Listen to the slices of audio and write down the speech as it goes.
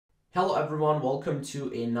Hello everyone, welcome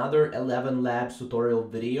to another 11 Labs tutorial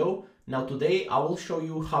video. Now today I will show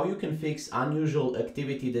you how you can fix unusual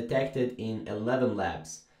activity detected in 11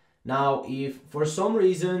 Labs. Now if for some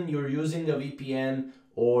reason you're using a VPN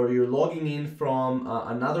or you're logging in from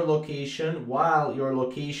another location while your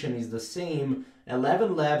location is the same,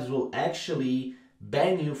 11 Labs will actually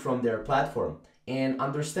ban you from their platform, and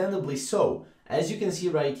understandably so. As you can see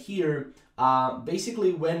right here,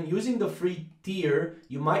 basically when using the free tier,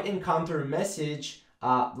 you might encounter a message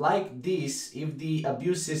like this if the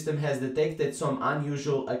abuse system has detected some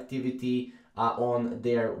unusual activity on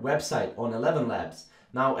their website on 11 Labs.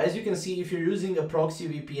 Now, as you can see, if you're using a proxy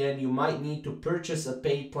VPN, you might need to purchase a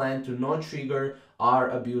paid plan to not trigger our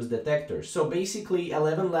abuse detector. So basically,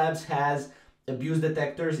 11 Labs has abuse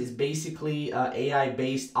detectors. Is basically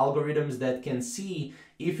AI-based algorithms that can see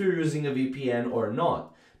if you're using a VPN or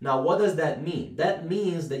not. Now, what does that mean? That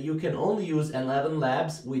means that you can only use 11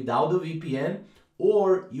 Labs without a VPN,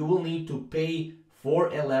 or you will need to pay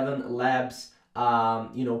for 11 Labs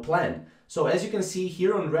plan. So as you can see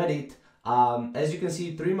here on Reddit, as you can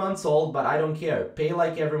see, 3 months old, but I don't care. Pay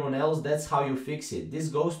like everyone else. That's how you fix it. This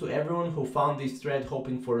goes to everyone who found this thread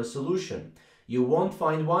hoping for a solution. You won't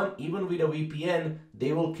find one. Even with a VPN,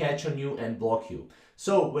 they will catch on you and block you.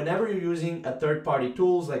 So whenever you're using a third-party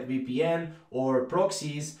tools like VPN or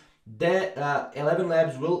proxies, that 11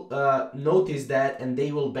 Labs will notice that and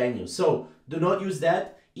they will ban you. So do not use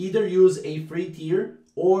that. Either use a free tier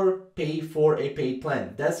or pay for a paid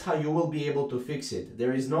plan. That's how you will be able to fix it.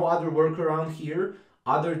 There is no other workaround here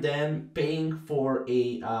other than paying for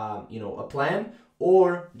a plan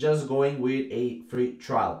or just going with a free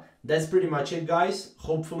trial. That's pretty much it, guys.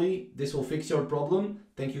 Hopefully this will fix your problem.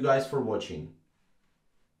 Thank you guys for watching.